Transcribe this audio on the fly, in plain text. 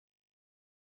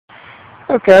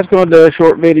Okay, I was going to do a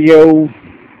short video.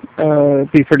 It'll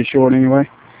be pretty short anyway.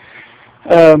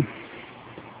 I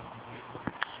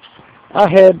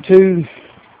had to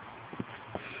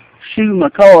shoe my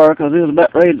car because it was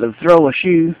about ready to throw a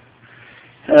shoe.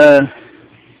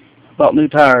 Bought new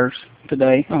tires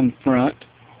today on the front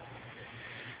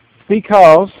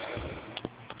because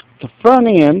the front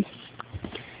end,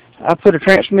 I put a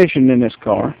transmission in this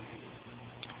car,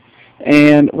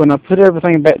 and when I put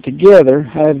everything back together,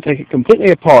 I had to take it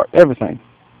completely apart, everything.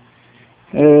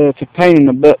 It's a pain in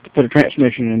the butt to put a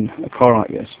transmission in a car like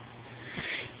this.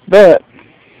 But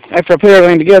after I put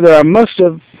everything together, I must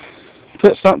have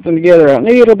put something together a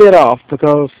little bit off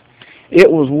because it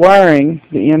was wiring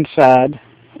the inside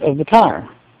of the tire.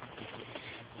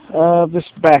 This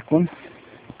back one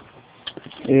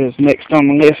is next on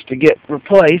the list to get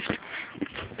replaced.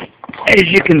 As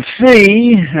you can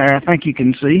see, or I think you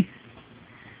can see,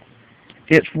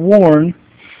 it's worn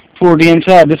toward the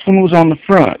inside. This one was on the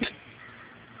front.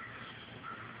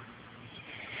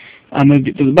 I moved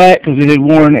it to the back because it had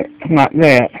worn it like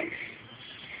that.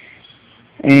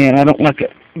 And I don't like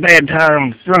a bad tire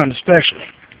on the front especially.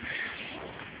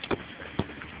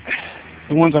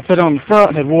 The ones I put on the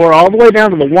front had wore all the way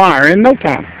down to the wire in no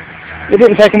time. It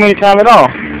didn't take them any time at all.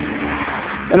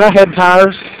 And I had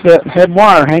tires that had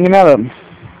wire hanging out of them.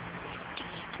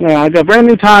 Now, I got brand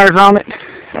new tires on it.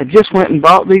 I just went and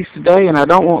bought these today, and I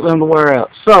don't want them to wear out.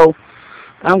 So,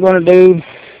 I'm going to do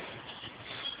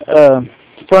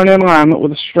front end alignment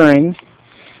with a string.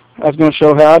 I was going to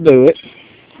show how I do it.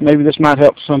 Maybe this might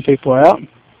help some people out.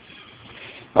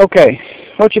 Okay,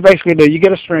 what you basically do, you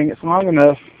get a string that's long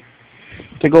enough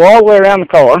to go all the way around the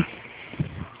car.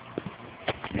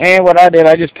 And what I did,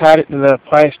 I just tied it to the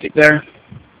plastic there.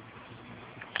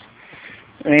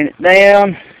 Ran it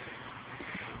down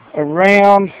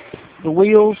around the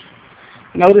wheels.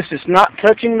 Notice it's not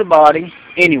touching the body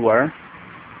anywhere.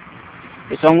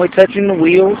 It's only touching the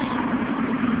wheels,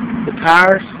 the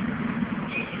tires.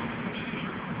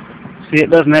 See, it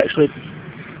doesn't actually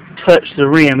touch the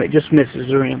rim, it just misses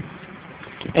the rim.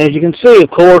 As you can see,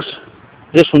 of course,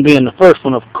 this one being the first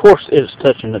one, of course it's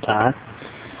touching the tire.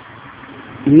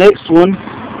 The next one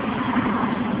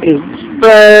is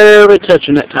barely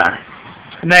touching that tire.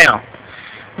 Now,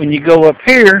 when you go up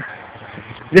here,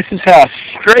 this is how I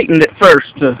straightened it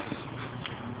first to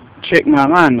check my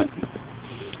alignment.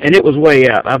 And it was way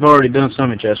out. I've already done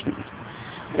some adjustment.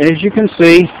 As you can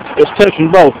see, it's touching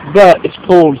both, but it's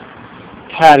pulled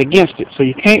tight against it, so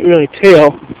you can't really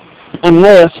tell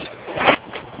unless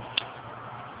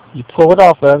you pull it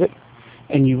off of it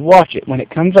and you watch it when it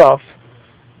comes off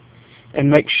and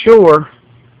make sure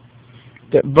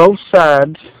that both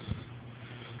sides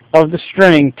of the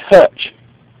string touch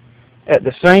at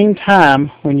the same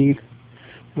time when you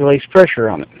release pressure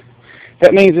on it.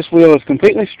 That means this wheel is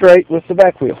completely straight with the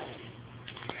back wheel.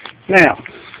 Now,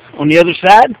 on the other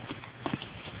side,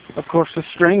 of course the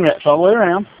string wraps all the way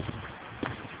around.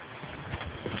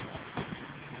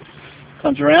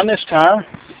 Comes around this tire,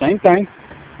 same thing,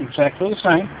 exactly the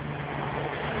same.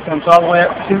 Comes all the way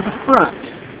up to the front.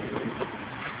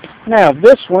 Now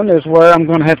this one is where I'm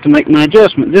going to have to make my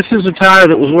adjustment. This is a tire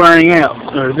that was wearing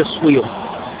out, or this wheel.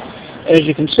 As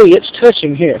you can see, it's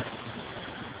touching here.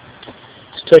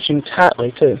 It's touching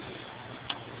tightly too.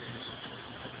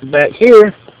 Back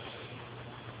here,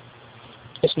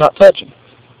 it's not touching.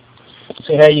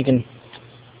 See how you can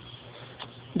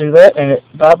do that and it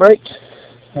vibrates?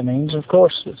 That means, of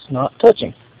course, it's not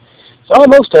touching. It's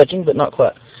almost touching, but not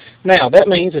quite. Now, that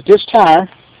means that this tire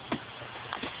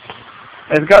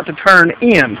has got to turn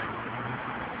in.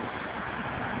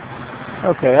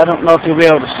 Okay, I don't know if you'll be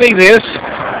able to see this,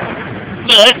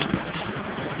 but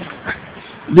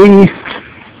the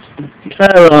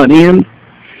tire on end,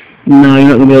 no, you're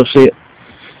not going to be able to see it.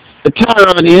 The tire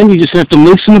on end, you just have to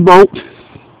loosen the bolt,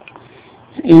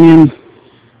 and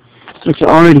which I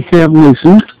already have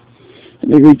loosened.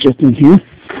 Let me reach up in here.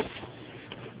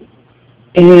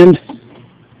 And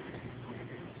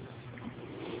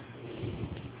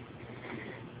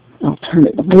I'll turn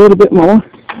it a little bit more.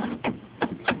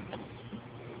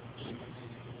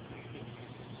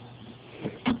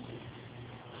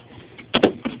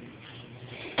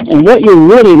 And what you're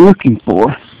really looking for,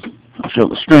 I'll show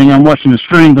the string. I'm watching the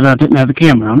string, but I didn't have the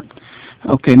camera on it.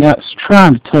 Okay, now it's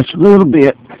trying to touch a little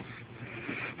bit.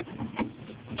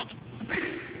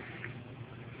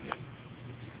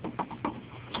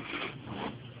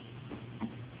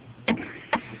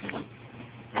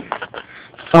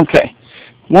 Okay,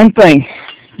 one thing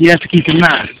you have to keep in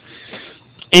mind.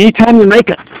 Anytime you make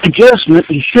an adjustment,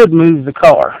 you should move the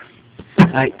car.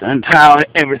 I hate to untie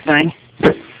everything.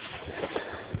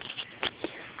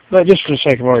 But just for the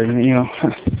sake of argument, you know,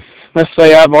 let's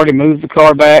say I've already moved the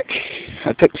car back.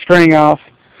 I took the string off,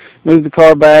 moved the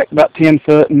car back about 10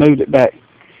 foot, and moved it back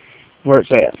where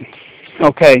it's at.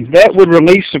 Okay, that would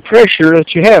release the pressure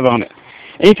that you have on it.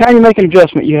 Anytime you make an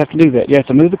adjustment, you have to do that. You have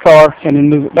to move the car and then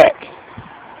move it back.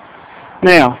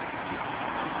 Now,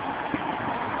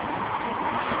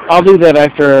 I'll do that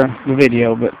after the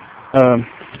video, but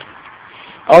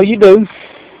all you do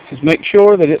is make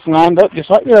sure that it's lined up just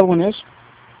like the other one is.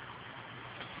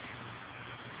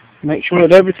 Make sure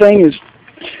that everything is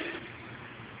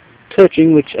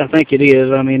touching, which I think it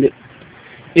is. I mean,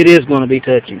 it is going to be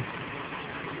touching,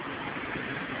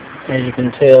 as you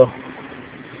can tell.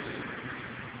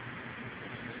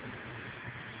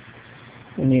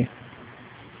 When you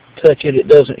touch it, it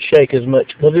doesn't shake as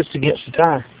much because it's against the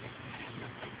tire.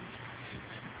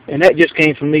 And that just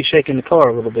came from me shaking the car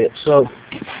a little bit. So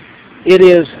it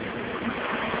is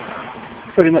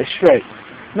pretty much straight.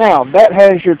 Now, that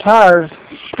has your tires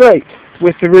straight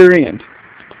with the rear end.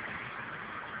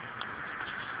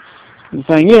 The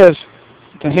thing is,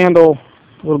 to handle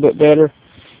a little bit better,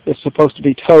 it's supposed to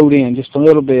be towed in just a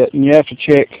little bit, and you have to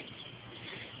check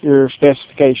your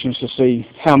specifications to see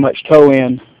how much tow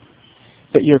in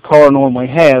that your car normally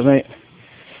has.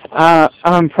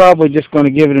 I'm probably just going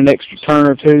to give it an extra turn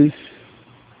or two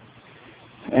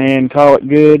and call it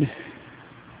good.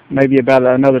 Maybe about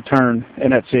another turn,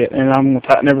 and that's it. And I'm going to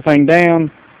tighten everything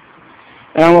down,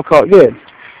 and I'm going to call it good.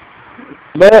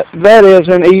 That is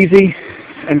an easy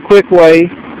and quick way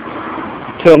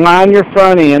to align your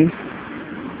front end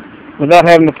without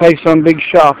having to pay some big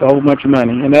shop a whole bunch of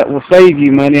money, and that will save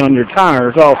you money on your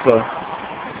tires also.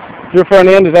 If your front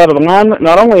end is out of alignment,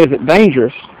 not only is it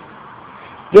dangerous,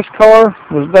 this car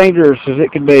was dangerous as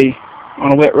it could be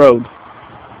on a wet road.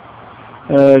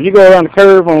 If you go around the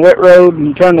curve on a wet road and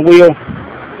you turn the wheel,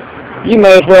 you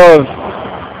may as well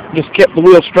have just kept the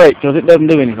wheel straight because it doesn't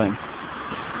do anything.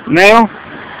 Now,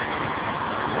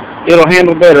 it'll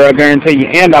handle better, I guarantee you,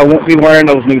 and I won't be wearing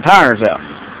those new tires out.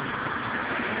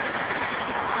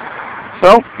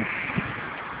 So,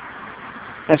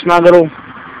 that's my little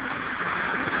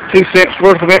 2 cents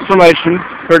worth of information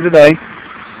for today.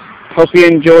 Hope you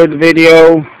enjoyed the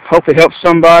video. Hope it helps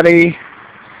somebody.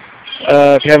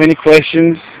 If you have any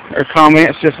questions or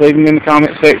comments, just leave them in the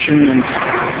comment section, and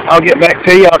I'll get back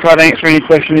to you. I'll try to answer any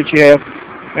question that you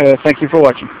have. Thank you for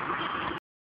watching.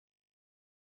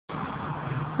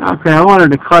 Okay, I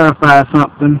wanted to clarify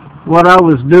something. What I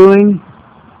was doing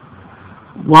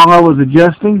while I was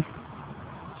adjusting,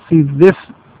 see this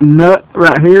nut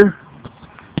right here?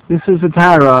 This is the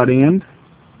tie rod end.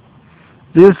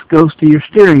 This goes to your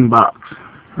steering box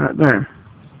right there.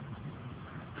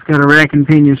 It's got a rack and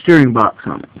pinion steering box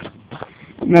on it.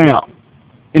 Now,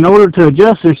 in order to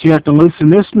adjust this, you have to loosen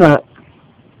this nut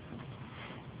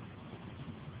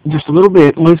just a little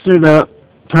bit, loosen it up,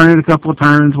 turn it a couple of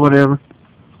turns, whatever.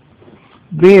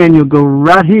 Then you'll go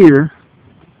right here.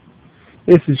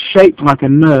 This is shaped like a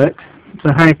nut. It's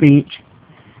a 1/2 inch.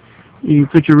 You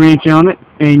put your wrench on it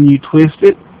and you twist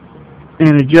it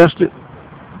and adjust it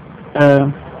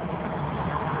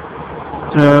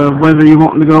to whether you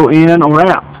want to go in or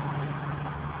out.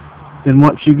 Then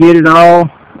once you get it all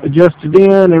adjusted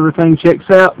in, everything checks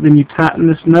out, then you tighten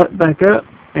this nut back up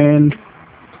and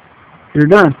you're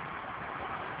done.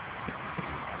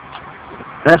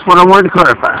 That's what I wanted to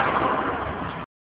clarify.